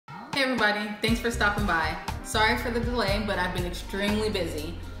everybody, thanks for stopping by. Sorry for the delay, but I've been extremely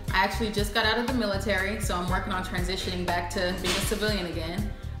busy. I actually just got out of the military, so I'm working on transitioning back to being a civilian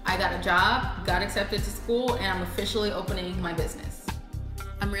again. I got a job, got accepted to school, and I'm officially opening my business.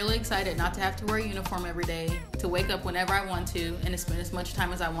 I'm really excited not to have to wear a uniform every day, to wake up whenever I want to, and to spend as much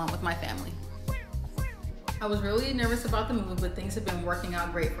time as I want with my family. I was really nervous about the move, but things have been working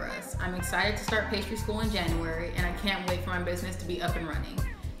out great for us. I'm excited to start pastry school in January, and I can't wait for my business to be up and running.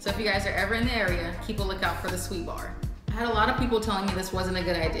 So if you guys are ever in the area, keep a lookout for the sweet bar. I had a lot of people telling me this wasn't a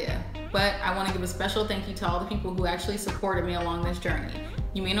good idea, but I want to give a special thank you to all the people who actually supported me along this journey.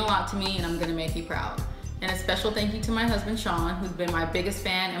 You mean a lot to me, and I'm gonna make you proud. And a special thank you to my husband, Sean, who's been my biggest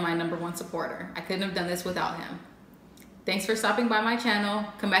fan and my #1 supporter. I couldn't have done this without him. Thanks for stopping by my channel.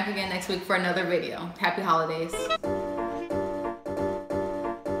 Come back again next week for another video. Happy holidays.